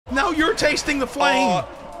Now you're tasting the flame.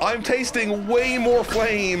 I'm tasting way more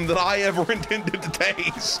flame than I ever intended to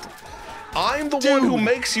taste. I'm the one who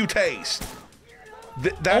makes you taste.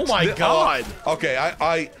 Oh my God. Okay,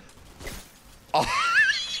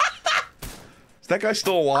 is that guy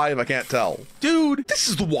still alive? I can't tell. Dude. This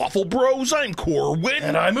is the Waffle Bros. I'm Corwin.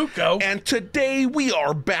 And I'm Uko. And today we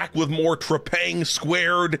are back with more Trepang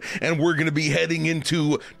Squared, and we're going to be heading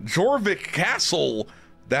into Jorvik Castle.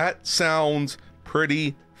 That sounds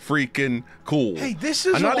pretty freaking cool. Hey, this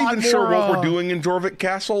is I'm not even sure what we're doing in Jorvik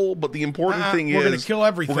Castle, but the important thing is we're going to kill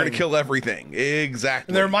everything. We're going to kill everything.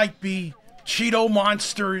 Exactly. And there might be Cheeto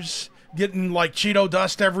monsters getting like Cheeto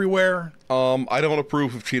dust everywhere. I don't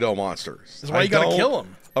approve of Cheeto monsters. That's why you got to kill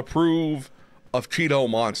them. Approve of Cheeto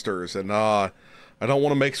monsters, and I don't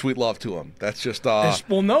want to make sweet love to them. That's just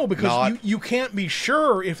well, no, because you can't be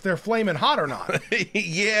sure if they're flaming hot or not.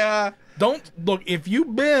 Yeah. Don't look if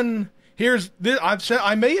you've been. Here's this,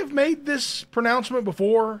 I may have made this pronouncement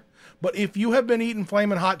before, but if you have been eating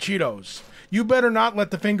flaming hot Cheetos, you better not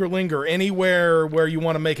let the finger linger anywhere where you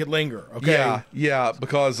want to make it linger. Okay. Yeah,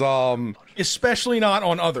 because especially not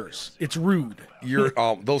on others. It's rude. You're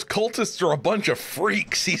those cultists are a bunch of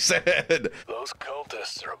freaks, he said. Those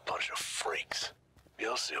cultists are a bunch of freaks.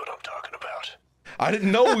 You'll see what I'm talking about. I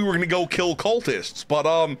didn't know we were gonna go kill cultists, but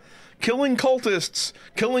killing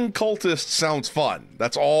cultists sounds fun.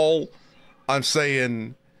 That's all I'm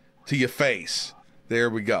saying to your face. There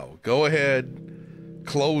we go. Go ahead,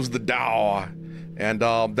 close the door, and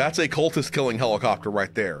that's a cultist killing helicopter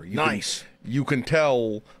right there. Nice. You can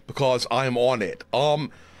tell because I'm on it.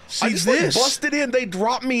 See, I just like, busted in. They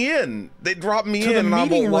dropped me in. They dropped me in, and I'm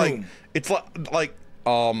like, it's like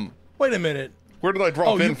Wait a minute. Where did I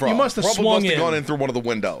drop in from? You must have Probably swung must have in. gone in through one of the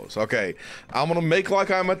windows. Okay, I'm gonna make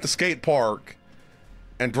like I'm at the skate park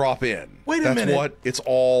and drop in. Wait a minute. That's what it's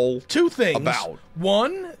all Two things about.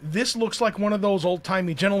 One, this looks like one of those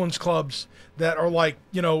old-timey gentlemen's clubs that are like,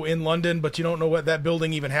 you know, in London, but you don't know what that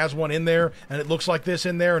building even has one in there, and it looks like this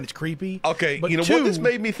in there, and it's creepy. Okay, but you know what this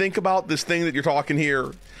made me think about, this thing that you're talking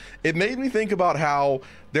here? It made me think about how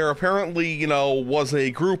there apparently, you know, was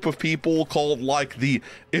a group of people called, like, the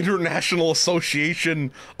International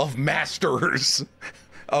Association of Masters.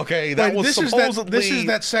 Okay, that was supposedly this is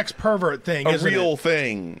that sex pervert thing, a real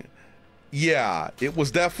thing. Yeah, it was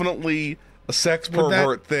definitely a sex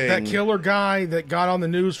pervert thing. That killer guy that got on the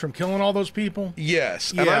news from killing all those people?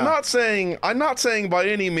 Yes. Yeah. And I'm not saying by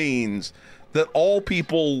any means that all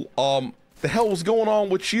people the hell's going on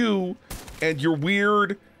with you and your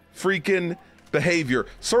weird freaking behavior.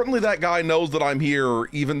 Certainly that guy knows that I'm here,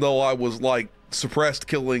 even though I was like suppressed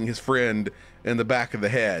killing his friend in the back of the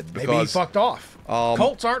head. Because, maybe he fucked off.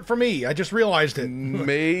 Cults aren't for me. I just realized it.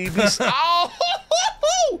 Maybe. Oh!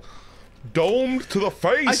 Domed to the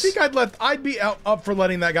face. I think I'd be up for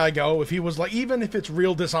letting that guy go if he was like, even if it's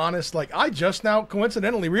real dishonest. Like, I just now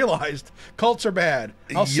coincidentally realized cults are bad.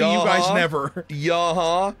 I'll see you guys never.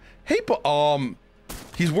 Hey, but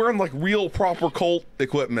he's wearing like real proper cult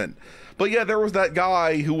equipment. But yeah, there was that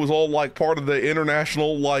guy who was all like part of the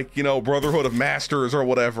international, like, you know, Brotherhood of Masters or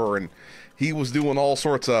whatever, and he was doing all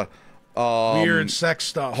sorts of weird sex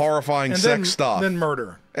stuff, horrifying sex stuff, then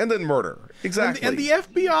murder. Exactly. And the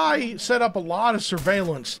FBI set up a lot of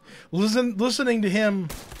surveillance, listening to him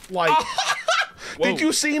like. Did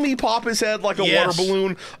you see me pop his head like a water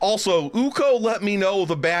balloon? Also, Uko let me know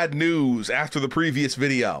the bad news after the previous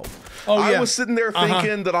video. Oh, yeah. I was sitting there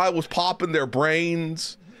thinking that I was popping their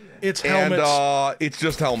brains. It's helmets. And it's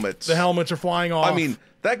just helmets. The helmets are flying off. I mean,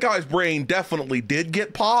 that guy's brain definitely did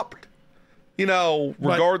get popped. You know,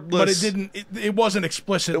 regardless. But it didn't. It wasn't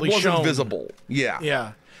explicitly shown. It wasn't visible. Yeah.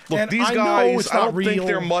 Yeah. Look, and these I guys, I don't real. think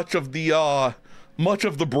they're much of the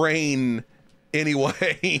brain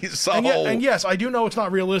anyway. So and yes, I do know it's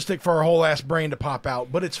not realistic for a whole ass brain to pop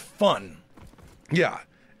out, but it's fun. Yeah,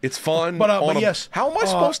 it's fun. But yes, how am I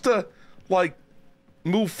supposed to like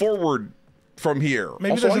move forward from here?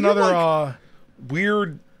 Maybe also, there's another like,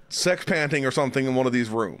 weird sex panting or something in one of these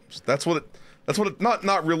rooms. That's what it.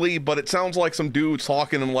 Not really, but it sounds like some dudes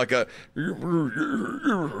talking in like a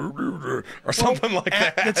or something like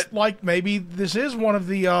that. It's like maybe this is one of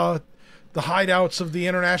the hideouts of the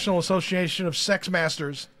International Association of Sex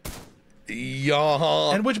Masters.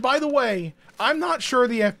 Yeah. And which, by the way, I'm not sure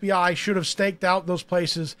the FBI should have staked out those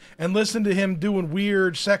places and listened to him doing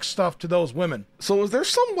weird sex stuff to those women. So is there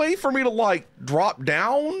some way for me to like drop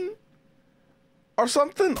down or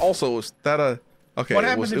something? Also, is that a okay? What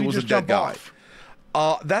happens if you just jump off?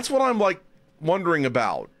 That's what I'm like wondering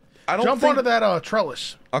about. I don't jump onto that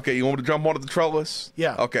trellis. Okay, you want me to jump onto the trellis?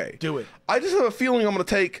 Yeah. Okay. Do it. I just have a feeling I'm going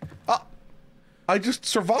to take. I just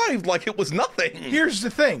survived like it was nothing. Here's the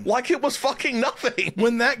thing. Like it was fucking nothing.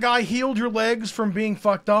 When that guy healed your legs from being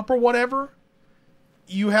fucked up or whatever,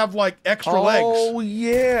 you have, like, extra legs. Oh,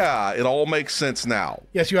 yeah. It all makes sense now.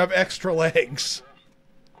 Yes, you have extra legs.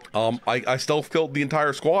 I stealth killed the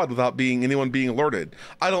entire squad without anyone being alerted.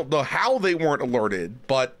 I don't know how they weren't alerted,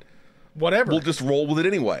 but whatever. We'll just roll with it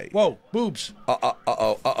anyway. Whoa, boobs.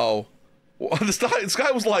 Uh-oh. This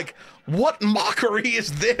guy was like, what mockery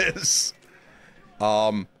is this?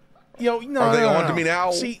 No, are they on to me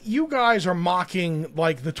now? See, you guys are mocking,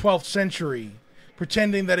 like, the 12th century,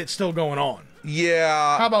 pretending that it's still going on.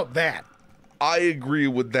 Yeah. How about that? I agree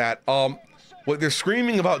with that. They're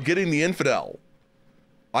screaming about getting the infidel.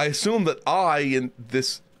 I assume that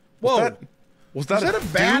was that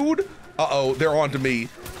a bat? dude? Uh-oh, they're on to me.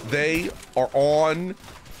 They are on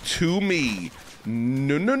to me.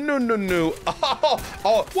 No.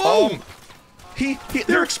 Whoa!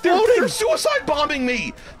 They're exploding! They're suicide bombing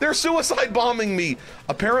me! They're suicide bombing me!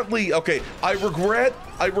 Apparently, okay, I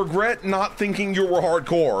regret not thinking you were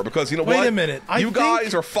hardcore, because you know what? Wait a minute. You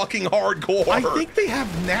guys are fucking hardcore. I think they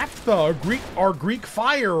have naphtha or Greek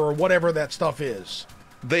fire or whatever that stuff is.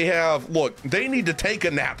 They have, look, they need to take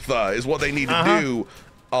a naphtha is what they need to do.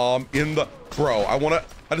 Bro,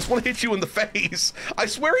 I just want to hit you in the face. I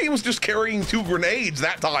swear he was just carrying 2 grenades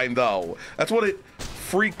that time, though. That's what it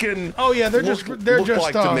freaking they're looked just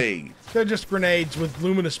like to me. They're just grenades with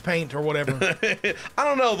luminous paint or whatever. I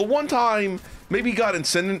don't know. The one time, maybe he got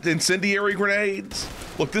incendiary grenades.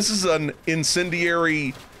 Look, this is an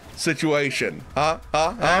incendiary situation.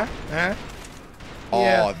 Yeah.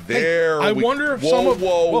 Oh, there. I wonder if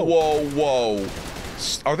Whoa.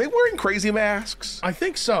 Are they wearing crazy masks? I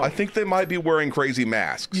think so. I think they might be wearing crazy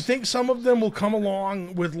masks. You think some of them will come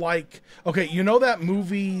along with, like, okay, you know that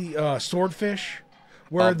movie Swordfish,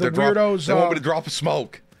 where the weirdos they want me to drop a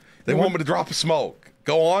smoke. They want me to drop a smoke.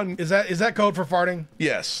 Go on. Is that code for farting?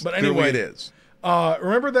 Yes. But anyway, it is.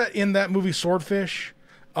 Remember that in that movie Swordfish,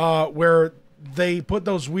 where they put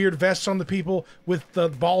those weird vests on the people with the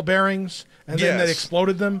ball bearings, and then they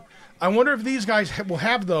exploded them? I wonder if these guys will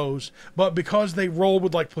have those, but because they roll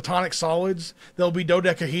with, like, platonic solids, they'll be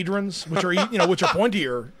dodecahedrons, which are which are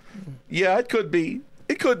pointier. Yeah, it could be.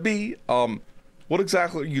 It could be. What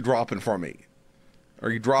exactly are you dropping for me? Are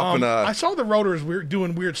you dropping I saw the rotors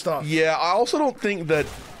doing weird stuff. Yeah, I also don't think that.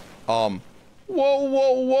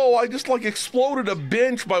 Whoa! I just like exploded a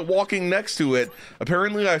bench by walking next to it.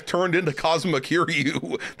 Apparently, I've turned into Cosmic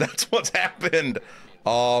Kiryu. That's what's happened.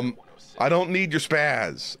 I don't need your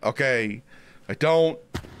spaz, okay? I don't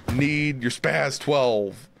need your spaz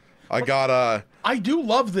 12. I do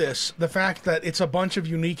love the fact that it's a bunch of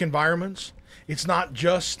unique environments. It's not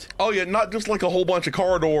just... Oh, yeah, not just like a whole bunch of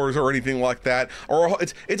corridors or anything like that. Or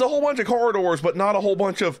it's a whole bunch of corridors, but not a whole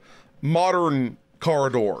bunch of modern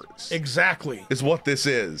corridors. Exactly. Is what this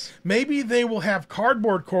is. Maybe they will have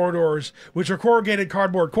cardboard corridors, which are corrugated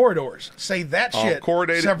cardboard corridors. Say that shit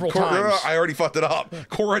several times. I already fucked it up.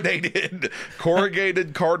 Corrugated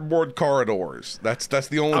cardboard corridors. That's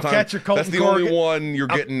the only time. That's the only one you're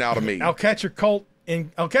getting out of me. I'll catch your cult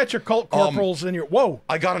corporals in your... Whoa.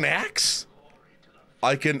 I got an axe.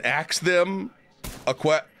 I can axe them.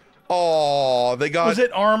 Oh, they got... Was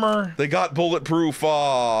it armor? They got bulletproof...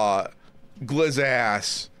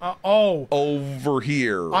 Glizzass over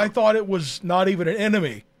here. I thought it was not even an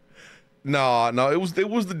enemy. No, it was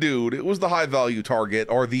the dude. It was the high value target,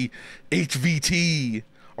 or the HVT,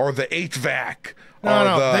 or the HVAC.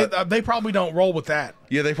 No, they probably don't roll with that.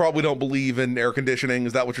 Yeah, they probably don't believe in air conditioning.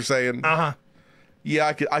 Is that what you're saying? Uh-huh.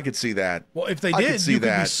 Yeah, I could see that. Well, if they did, you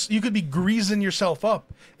could be greasing yourself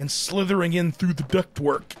up and slithering in through the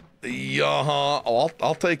ductwork.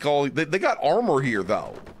 I'll take all. They got armor here,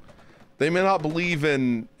 though. They may not believe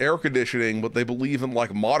in air conditioning, but they believe in,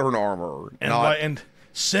 like, modern armor and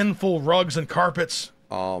sinful rugs and carpets.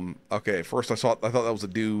 Okay. First, I thought that was a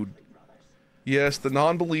dude. Yes, the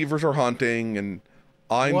non-believers are hunting, and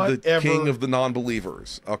I'm the king of the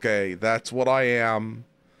non-believers. Okay, that's what I am,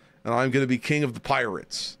 and I'm gonna be king of the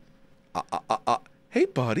pirates. Hey,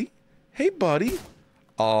 buddy.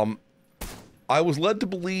 I was led to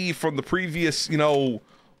believe from the previous,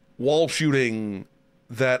 wall shooting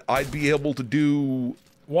that I'd be able to do...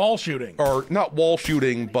 Wall shooting. Or, not wall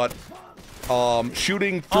shooting, but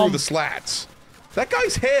shooting through the slats. That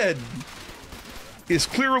guy's head is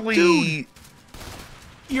clearly... Dude,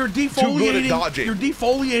 you're defoliating, too good at dodging. You're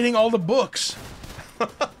defoliating all the books.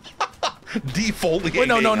 Defoliating. Wait,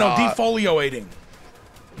 no, defolioating.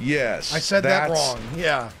 Yes. I said that wrong.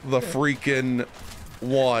 Yeah. The freaking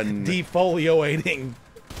one. Defoliating.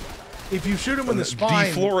 If you shoot him in the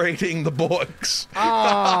spine, deflorating the books.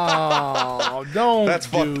 Oh, don't That's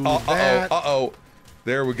do fucked. that. Uh-oh.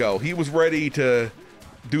 There we go. He was ready to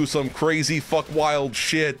do some crazy fuck wild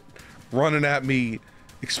shit, running at me,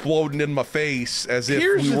 exploding in my face as if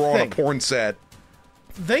Here's we the were on a thing. porn set.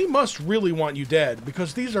 They must really want you dead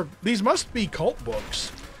because these must be cult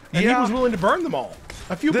books, and he Yeah. was willing to burn them all.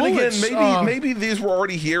 A few Then bullets. again, maybe these were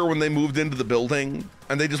already here when they moved into the building,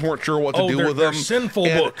 and they just weren't sure what to do with they're them. sinful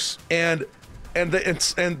books. And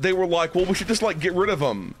they were like, well, we should just like get rid of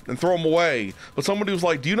them and throw them away. But somebody was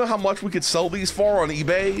like, do you know how much we could sell these for on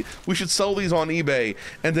eBay? We should sell these on eBay.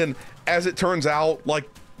 And then, as it turns out, like,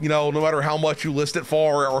 you know, no matter how much you list it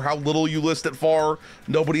for or how little you list it for,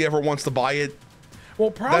 nobody ever wants to buy it.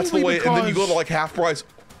 Well, probably That's the way. because And then you go to like half price.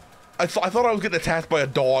 I thought I was getting attacked by a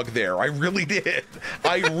dog there. I really did.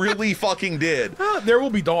 I really fucking did. there will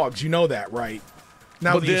be dogs. You know that, right?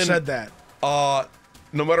 Now But that you then, said that.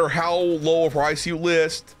 No matter how low a price you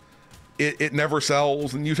list, it never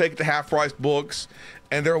sells. And you take it to half price books,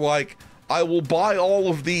 and they're like, I will buy all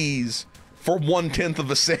of these for 1/10 of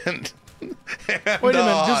a cent. And, Wait a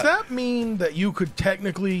minute. Does that mean that you could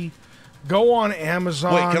technically go on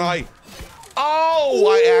Amazon? Wait, can I? Oh,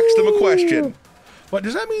 I asked him a question. But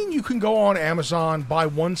does that mean you can go on Amazon, buy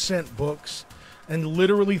 1-cent books, and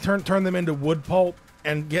literally turn them into wood pulp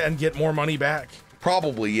and get more money back?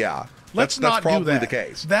 Probably, yeah. Let's that's not probably do that. the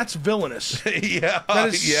case. That's villainous. Yeah, That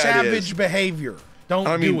is yeah, it savage is. behavior. Don't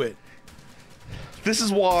I mean, do it. This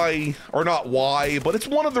is why, or not why, but it's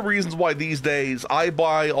one of the reasons why these days I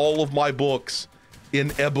buy all of my books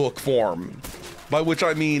in ebook form, by which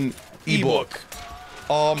I mean ebook.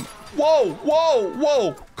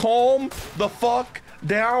 Whoa! Calm the fuck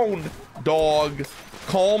down, dog.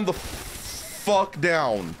 Calm the fuck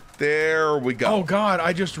down. There we go. Oh God,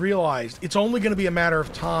 I just realized it's only going to be a matter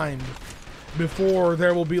of time before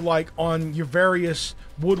there will be like on your various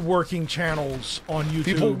woodworking channels on YouTube.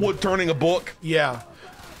 People wood turning a book. Yeah.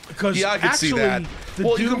 Because Yeah, I could see that.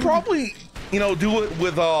 Well, you can probably, do it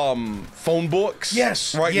with phone books.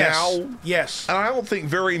 Yes. Right yes, now. Yes. And I don't think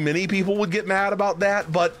very many people would get mad about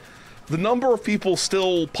that, but the number of people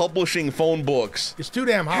still publishing phone books It's too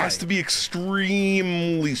damn high. has to be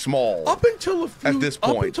extremely small. Up until at this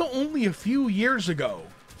point. Up until only a few years ago.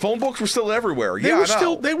 Phone books were still everywhere. They Yeah, were I know.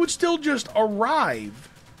 still they would still just arrive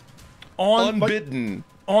on Unbidden.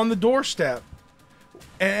 on the doorstep.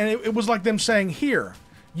 And it was like them saying, "Here,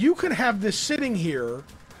 you can have this sitting here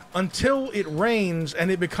until it rains and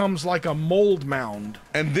it becomes like a mold mound."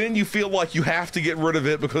 And then you feel like you have to get rid of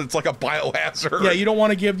it because it's like a biohazard. Yeah, you don't want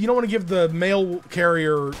to give the mail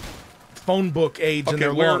carrier phone book aids in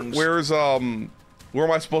their lungs. where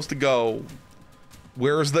am I supposed to go?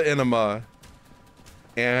 Where's the enema?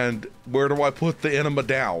 And where do I put the enema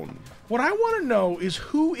down? What I want to know is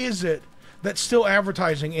who is it that's still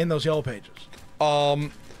advertising in those yellow pages?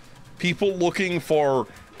 People looking for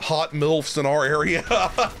hot MILFs in our area.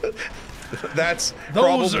 That's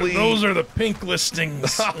Those probably are the pink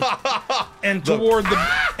listings. and toward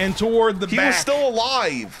the he back. was still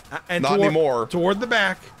alive. and Not anymore. Toward the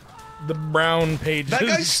back, the brown pages. That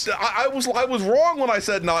guy, I was wrong when I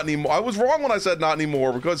said not anymore. I was wrong when I said not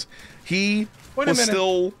anymore because he Wait a was minute.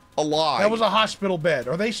 still alive. That was a hospital bed.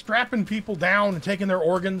 Are they strapping people down and taking their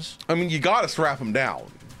organs? I mean, you gotta strap him down.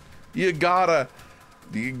 You gotta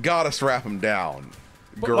strap him down.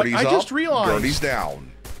 Gertie's I up, just realized- Gertie's down.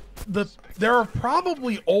 There are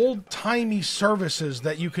probably old-timey services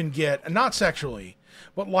that you can get, and not sexually,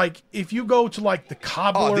 but like if you go to like the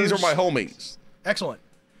cobblers. Oh, these are my homies. Excellent.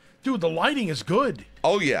 Dude, the lighting is good.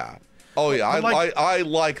 Oh yeah. Oh yeah. But I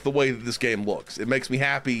like the way that this game looks. It makes me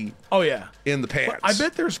happy Oh yeah. in the pants. I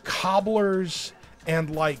bet there's cobblers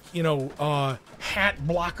and like, hat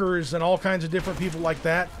blockers and all kinds of different people like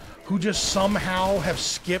that who just somehow have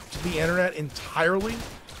skipped the internet entirely.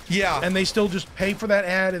 Yeah. And they still just pay for that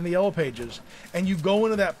ad in the yellow pages. And you go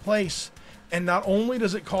into that place, and not only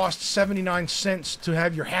does it cost 79 cents to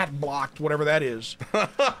have your hat blocked, whatever that is,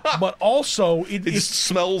 but also it just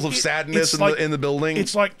smells of sadness in the building.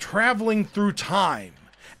 It's like traveling through time.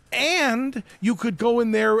 And you could go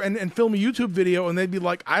in there and film a YouTube video, and they'd be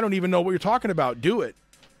like, I don't even know what you're talking about. Do it.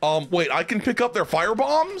 Wait, I can pick up their fire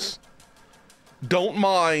bombs? Don't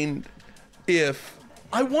mind if...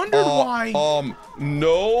 I wondered why.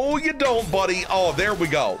 No, you don't, buddy. Oh, there we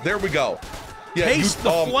go. There we go. Yeah, Taste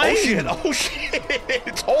the flame. Oh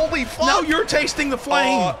shit! Holy fuck! Now you're tasting the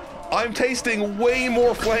flame. I'm tasting way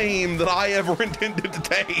more flame than I ever intended to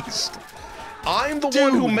taste. I'm the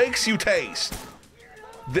one who makes you taste.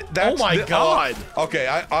 Oh my God. Okay,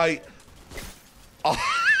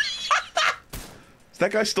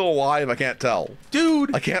 that guy's still alive? I can't tell.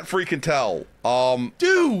 Dude. I can't freaking tell.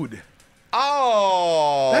 Dude.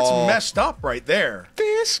 Oh. That's messed up right there.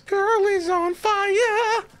 This girl is on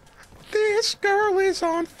fire. This girl is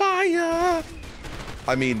on fire.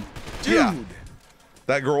 I mean, dude. Yeah,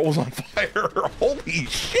 that girl was on fire. Holy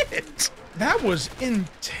shit. That was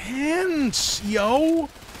intense, yo.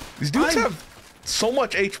 These dudes have so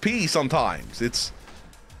much HP sometimes. It's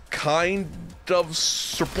kind of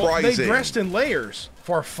surprising. Well, they dressed in layers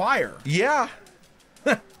for fire. Yeah.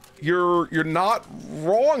 You're not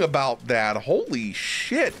wrong about that. Holy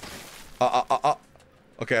shit.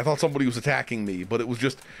 Okay, I thought somebody was attacking me, but it was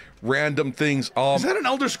just random things. Is that an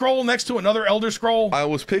Elder Scroll next to another Elder Scroll? I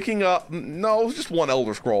was picking up... No, it was just one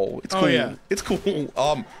Elder Scroll. It's cool. Yeah. It's cool.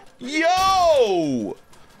 Yo!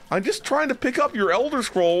 I'm just trying to pick up your Elder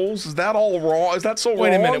Scrolls. Is that all wrong? Is that so wrong?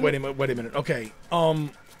 Wait a minute. Okay.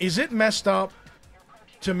 Is it messed up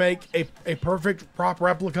to make a perfect prop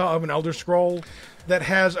replica of an Elder Scroll that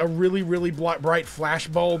has a really, really bright flash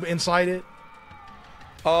bulb inside it?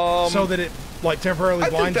 So that it like temporarily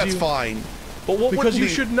blinds you? I think that's fine. But what because you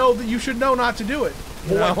should know that you should know not to do it.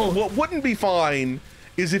 What wouldn't be fine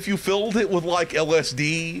is if you filled it with like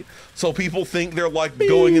LSD, so people think they're like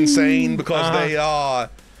going insane because they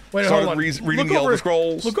started reading the Elder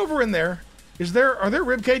Scrolls. Look over in there. Are there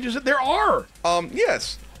rib cages? There are.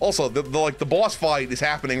 Yes. Also, the boss fight is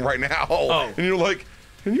happening right now. Oh. And you're like,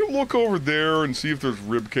 can you look over there and see if there's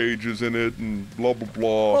rib cages in it and blah blah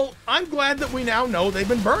blah. Well, I'm glad that we now know they've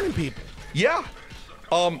been burning people. Yeah.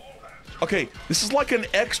 Okay, this is like an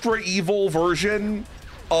extra evil version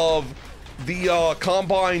of the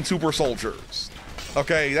Combine Super Soldiers.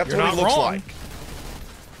 Okay, that's what he looks like.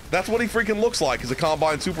 That's what he freaking looks like, is a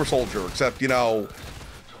Combine Super Soldier, except, you know,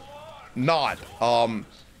 not.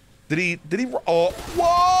 Did he,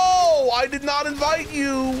 whoa! I did not invite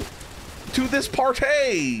you to this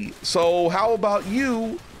party. So how about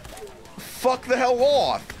you fuck the hell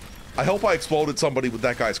off? I hope I exploded somebody with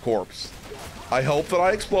that guy's corpse. I hope that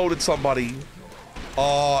I exploded somebody.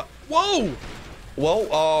 Whoa!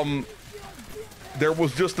 Well, there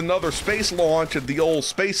was just another space launch at the old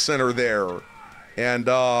space center there. And,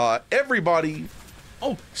 everybody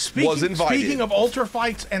was invited. Speaking of ultra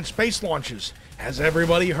fights and space launches, has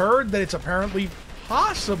everybody heard that it's apparently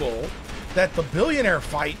possible that the billionaire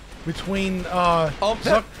fight between, that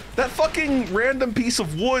fucking random piece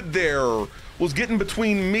of wood there was getting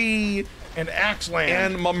between me and Axeland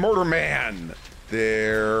and my murder man.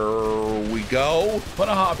 There we go. But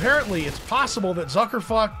apparently it's possible that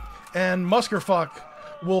Zuckerfuck and Muskerfuck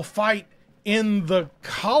will fight in the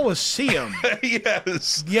Coliseum.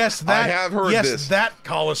 Yes. Yes, that I have heard yes, this. That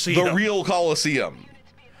Coliseum. The real Coliseum.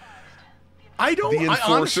 I don't. The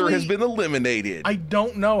enforcer honestly, has been eliminated. I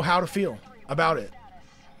don't know how to feel about it.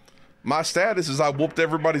 My status is I whooped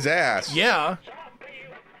everybody's ass. Yeah.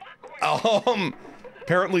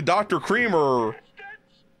 Apparently Dr. Creamer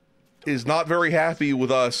is not very happy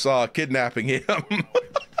with us kidnapping him.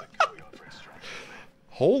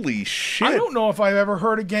 Holy shit. I don't know if I've ever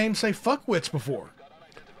heard a game say fuckwits before.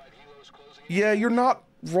 Yeah, you're not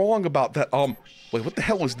wrong about that. Wait, what the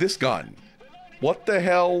hell is this gun? What the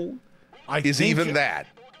hell is even that?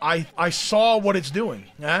 I saw what it's doing.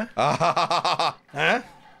 Huh? Huh?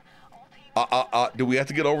 Do we have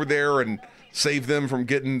to get over there and save them from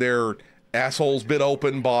getting their assholes bit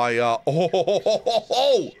open by the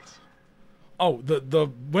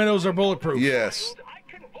windows are bulletproof. Yes.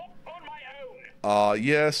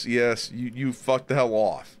 Yes, you fucked the hell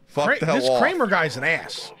off. Fuck the hell off. This Kramer guy's an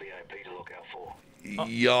ass.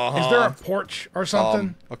 Yeah. Is there a porch or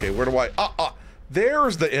something? Okay, where do I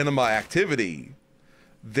there's the enema activity.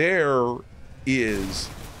 There is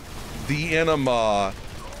the enema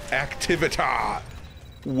activita.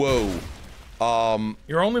 Whoa.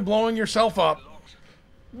 You're only blowing yourself up.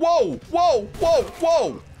 Whoa.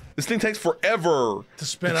 This thing takes forever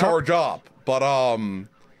to charge up. But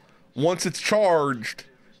once it's charged,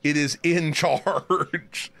 it is in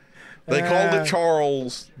charge. They called it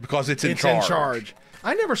Charles because it's in charge.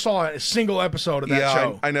 I never saw a single episode of that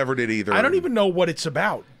show. I never did either. I don't even know what it's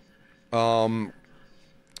about. I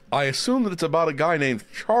assume that it's about a guy named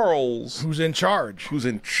Charles who's in charge. Who's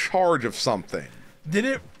in charge of something.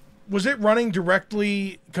 Was it running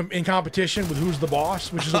directly in competition with Who's the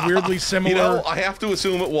Boss, which is a weirdly similar? You know, I have to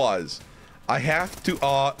assume it was. I have to.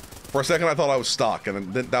 For a second, I thought I was stuck,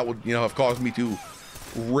 and that would, have caused me to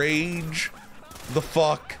rage the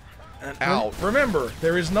fuck out. Remember,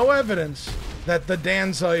 there is no evidence that the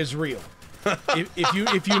Danza is real.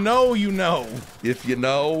 if you know, you know. If you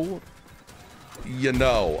know, you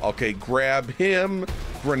know. Okay, grab him.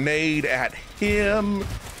 Grenade at him.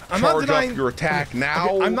 charge up your attack now.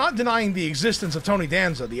 Okay, I'm not denying the existence of Tony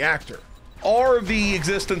Danza, the actor. Or the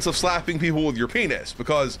existence of slapping people with your penis,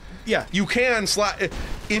 because you can slap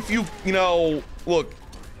if you know, look,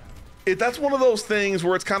 that's one of those things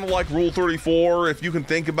where it's kind of like Rule 34. If you can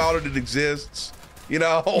think about it, it exists. You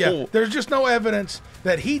know? Yeah, there's just no evidence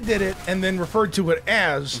that he did it and then referred to it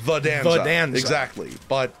as the Danza. Exactly.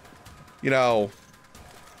 But, you know,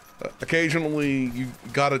 occasionally you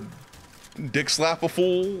gotta dick slap a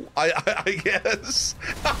fool, I guess.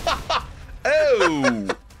 Oh!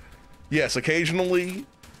 Yes, occasionally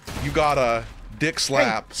you gotta dick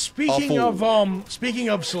slap. Hey, speaking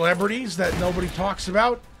of celebrities that nobody talks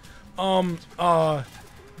about,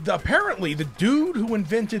 apparently the dude who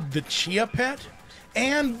invented the Chia Pet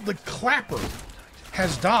and the clapper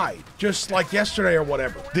has died, just like yesterday or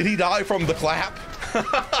whatever. Did he die from the clap?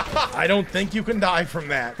 I don't think you can die from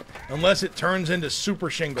that unless it turns into super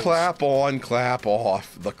shingles. Clap on, clap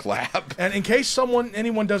off, the clap. And in case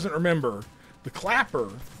anyone doesn't remember, the clapper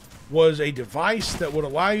was a device that would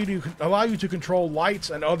allow you to control lights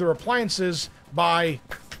and other appliances by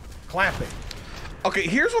clapping. Okay,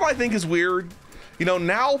 here's what I think is weird. You know,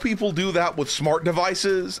 now people do that with smart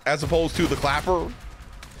devices as opposed to the clapper.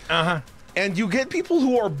 Uh-huh. And you get people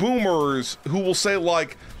who are boomers who will say,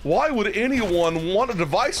 like, why would anyone want a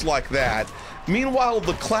device like that? Meanwhile,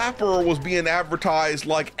 the clapper was being advertised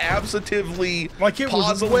like absolutely, like it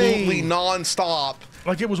positively nonstop.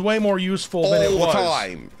 Like it was way more useful than it was. All the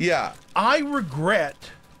time, yeah. I regret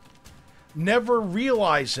never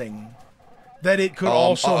realizing that it could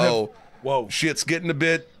also have... Whoa. Shit's getting a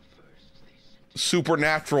bit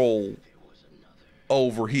supernatural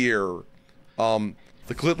over here.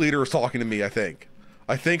 The clit leader is talking to me, I think.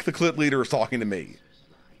 I think the clit leader is talking to me.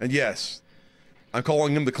 And yes, I'm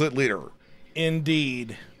calling him the clit leader.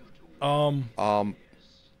 Indeed. I'll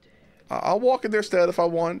walk in their stead if I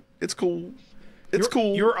want. It's cool. It's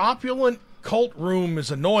cool. Your opulent cult room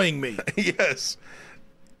is annoying me. Yes.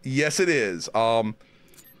 Yes, it is. I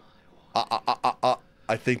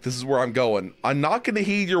think this is where I'm going. I'm not going to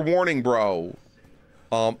heed your warning, bro.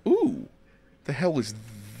 Ooh. The hell is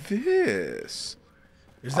this?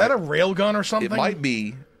 Is that a railgun or something? It might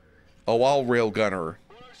be. Oh, I'll railgunner.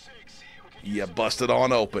 Yeah, bust it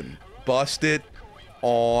on open. Bust it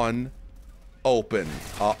on open.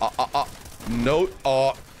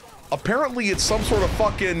 Apparently it's some sort of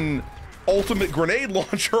fucking ultimate grenade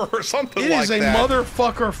launcher or something like that. It is a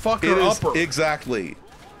motherfucker upper. Exactly.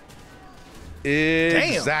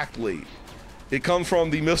 Exactly. Damn. It comes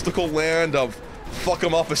from the mystical land of fuck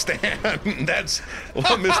 'em up a stand. That's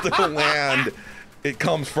what mystical land it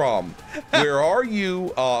comes from. Where are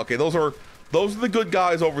you? Okay, those are the good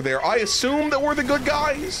guys over there. I assume that we're the good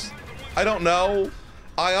guys. I don't know.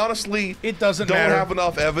 I honestly don't have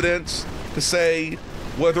enough evidence to say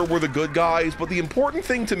whether we're the good guys, but the important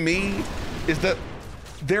thing to me is that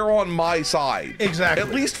they're on my side. Exactly.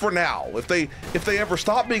 At least for now. If they ever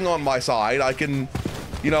stop being on my side, I can,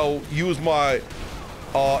 you know, use my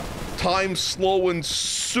time slowing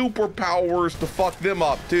superpowers to fuck them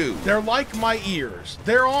up too. They're like my ears.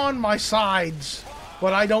 They're on my sides,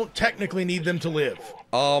 but I don't technically need them to live.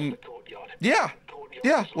 Yeah.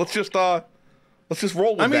 Let's just roll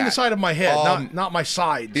with that. I mean the side of my head, not my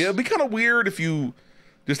sides. Yeah, it'd be kind of weird if you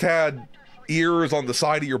just had ears on the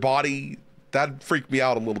side of your body. That'd freak me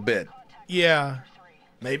out a little bit. Yeah.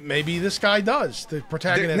 Maybe this guy does, the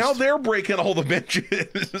protagonist. Now they're breaking all the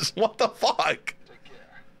benches. What the fuck?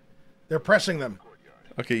 They're pressing them.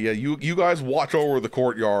 Okay, yeah, you guys watch over the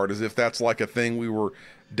courtyard as if that's like a thing we were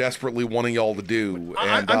desperately wanting y'all to do.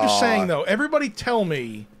 And, I'm just saying, though, everybody tell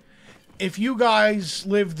me if you guys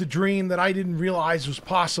lived the dream that I didn't realize was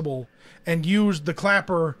possible and used the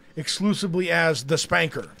clapper exclusively as the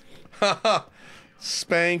spanker.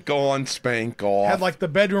 Spank on, spank off. Had like the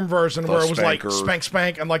bedroom version where it was like spank,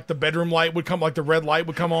 spank, and like the bedroom light would come, like the red light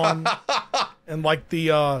would come on. And like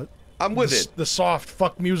the I'm with it. The soft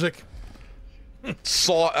fuck music.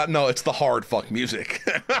 No, it's the hard fuck music.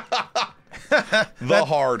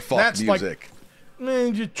 Hard fuck music.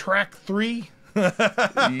 Like, track 3.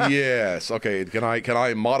 Yes. Okay. Can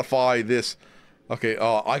I modify this? Okay.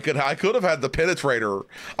 I could have had the penetrator.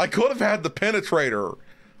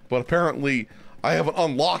 But apparently I haven't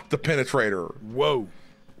unlocked the penetrator. Whoa.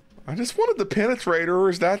 I just wanted the penetrator.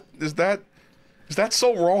 Is that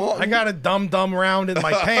so wrong? I got a dum round in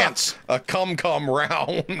my pants. A cum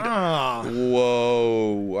round.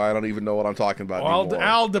 Whoa. I don't even know what I'm talking about anymore.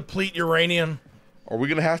 I'll deplete uranium. Are we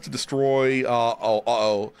going to have to destroy...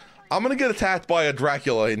 I'm going to get attacked by a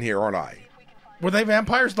Dracula in here, aren't I? Were they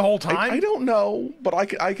vampires the whole time? I don't know, but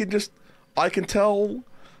I can tell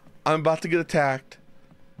I'm about to get attacked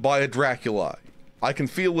by a Dracula. I can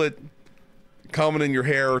feel it coming in your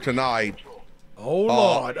hair tonight. Oh,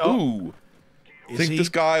 Lord. Ooh. Think this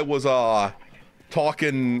guy was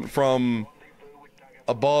talking from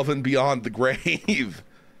above and beyond the grave.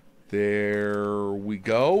 There we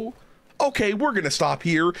go. Okay, we're going to stop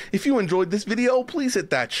here. If you enjoyed this video, please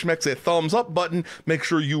hit that schmexa thumbs up button. Make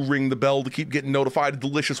sure you ring the bell to keep getting notified of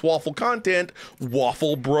delicious waffle content.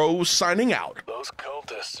 Waffle Bros signing out. Those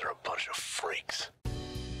cultists are a bunch of freaks.